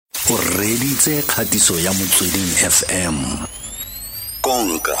o reditse kgatiso ya Motsweding FM.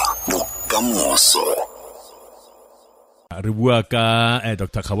 Konka bokamoso. Re bua ka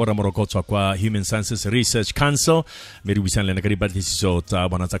Dr. Kgabo Ramoroka tswa kwa Human Sciences Research Council me re buisang le ka dipatliso tsa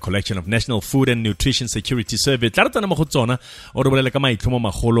bona tsa Collection of National Food and Nutrition Security Survey tla re tsana mo go tsona o re bolele ka maitlhomo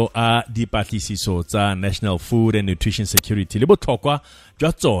magolo a dipatliso tsa National Food and Nutrition Security le botlhokwa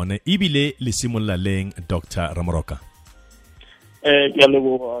jwa tsone ebile le simolla leng Dr. Ramoroka. Ke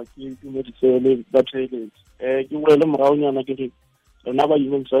leboga ke dumedise le batheletsi ke boele moraonyana ke re rena ba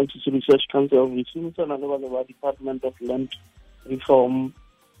Human Sciences Research Council re shumisana le ba Department of Land Reform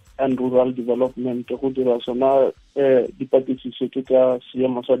and Rural Development go dira sona dipatlisiso tsa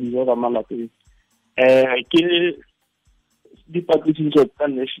seemo sa dijo ka malapeng ke dipatlisiso tsa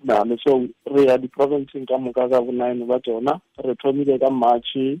national so re ya di-province ka moka ka bo9 ba tsona re thomile ka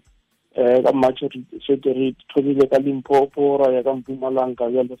March re setse re thomile ka Limpopo ra ya ka Mpumalanga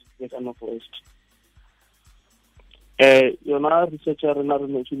ya le ka Northwest yona research ya rena re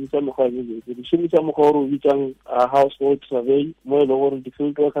no shumisa mokgwa le re shumisa mokgwa o re bitsang household survey mo e le gore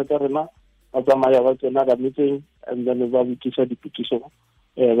di-field worker tsa rena ba tsamaya ba tsena ka metseng and then ba botisa dipotšišo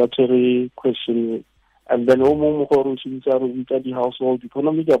ba tshwere question and then o mongwe mokgwa o re shumisa re bitsa di-household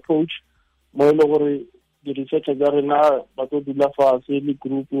economic approach mo e le gore di-researcher tsa rena ba tlo dula fatshe le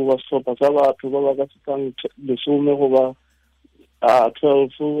group ba setlhopha sa batho ba ba ka setang 10 goba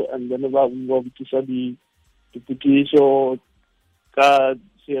 12 and then ba botisa dipotšišo ka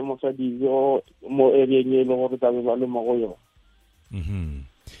seemo sa dijo mo areeng e le gore tlabe ba le mo go yone.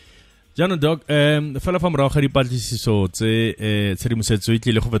 Jaanong Doc, fela fa morago ga dipatlisiso tse tshedimosetso e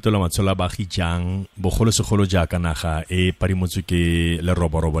tlile go fetola matshelo a baagi jang bogolosegolo jaaka naga e padimotswe ke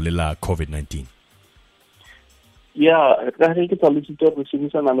leroborobo le la COVID-19? Ya, ka ge ke tlhalositse re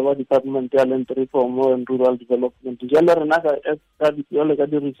shumisana le ba Department ya Land Reform and Rural Development jale rena ka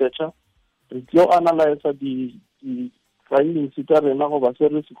di-researcher re tlo analyze di-findings tsa rena go ba se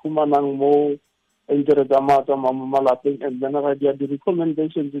re se humanang mo entere tsa matsa malapeng and then ra dia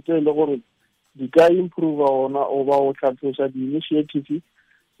di-recommendations tse le gore di ka improve ona o ba o tlhatlosa di-initiative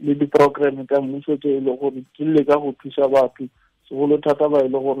le di-program tsa mmuso tse le gore di le ka go thusa batho segolo thata ba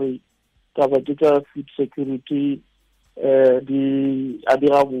ile gore taba tsa food security a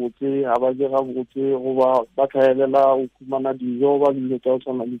dira botse a ba dira botse go ba tlhaelela o khumana dijo ba dilo tsa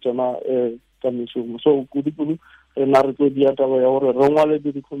tsona le tsona ka mesomo so kudu rena re tlo dia taba ya gore re ngwale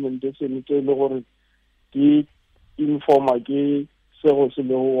di-recommendation tse le gore di informa ke sego se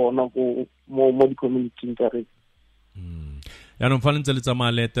le gona mo di-community tsa rena. Yaanong fa ntse le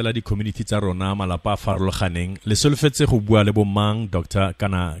tsamaya le etela di-community tsa rona malapa a farologaneng le solofetse go bua le bomang doctor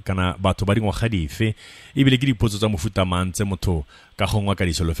kana batho ba dingwaga dife ebile ke dipotso tsa mofuta mang tse motho ka gongwa ka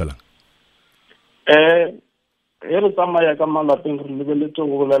di solofelang? Re tsamaya ka malapeng re lebeletse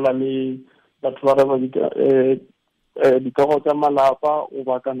go bolela le batho ba re ba bitsa dikago tsa malapa o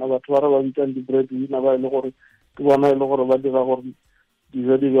ba kana batho ba re ba bitsang di-breadwinner ba e le gore ke bona e le gore ba dira gore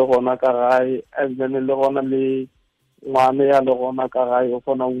dijo di be gona ka gae and then le gona le ngwane ya le gona ka gae o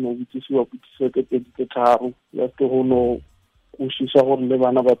kgona go no botsisiwa potsiso ke tharo ya se go no kwešiša gore le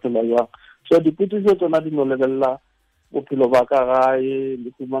bana ba phela jang so dipotsiso tsona di no lebelela bophelo ba ka gae le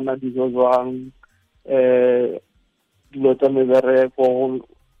fumana dijo jwang dilo tsa mebereko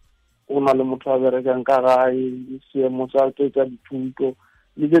go na le motho a berekang ka gae seemo sa tsa dithuto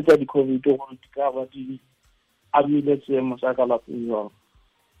le tsa di-COVID gore di ka ba di amile seemo sa ka lapeng jwang.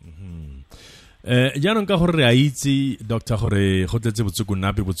 Jaanong ka gore re a itse doctor gore go tletse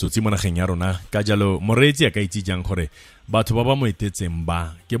botsokonape botsotsi mo nageng ya rona ka jalo moreetsi a ka itse jang gore batho ba ba mo etetseng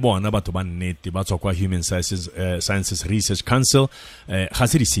ba ke bona batho ba nnete ba tswa kwa Human Sciences Research Council ga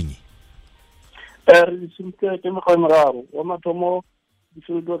se disenyi re disenyi ke mekgwa meraro wa mathomo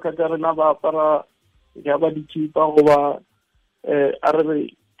di-field worker tsa rena ba apara ya ba dikipa goba a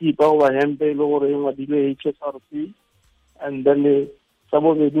re kipa goba hempe e le gore e ngwadile HSRC and then sa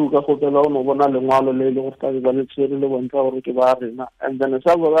bobedi o ka gopela o no bona lengwalo le le go tla ba le tshwere le bontsha gore ke ba rena and then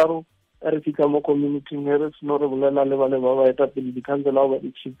sa boraro re fitlha mo community re seno re bolela le ba ba etapele di-councilor ba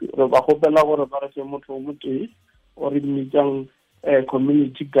di-chief re ba gopela gore ba re fe motho o motee o re dimitsang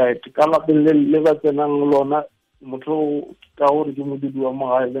community guide ka lapeng le ba tsenang lona motho ka gore ke modudi wa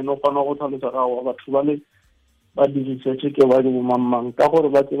mogae le no kgona go tlhalosa gago batho ba le ba di-research ke ba di bomamang ka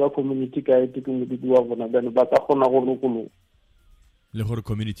gore ba tseba community guide ke modudi wa bona then ba ka kgona go lokologa le gore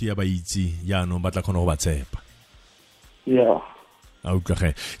community ya ba itse yaanong ba tla kgona go ba tshepa. Yeah. A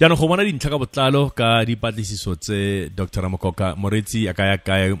utlwage yaanong go bona dintlha ka botlalo ka dipatlisiso tse Dr. Ramoroka moreetsi a kaya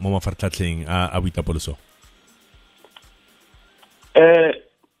kae mo mafatlhatlheng a boitapoloso?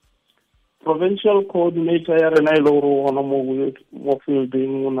 provincial coordinator ya rena ile gore gona mo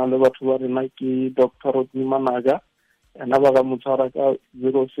fielding o na le batho ba rena ke Dr. Rodney Managa ena ba ka motshwara ka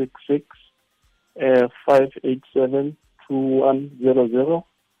 066 587 2100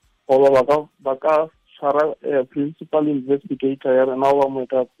 o ba ka tshwara principal investigator ya rena o ba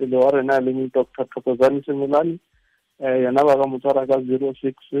moeta pele wa rena le Dr. Thokozani Semilani yena ba ka motshwara ka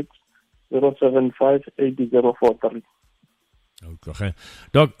 066 075 8043. Okay.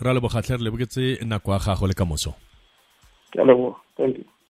 Doc, ra le bogatlhere le boketse nako ya gago le ka moso. Ke a leboga. Thank you.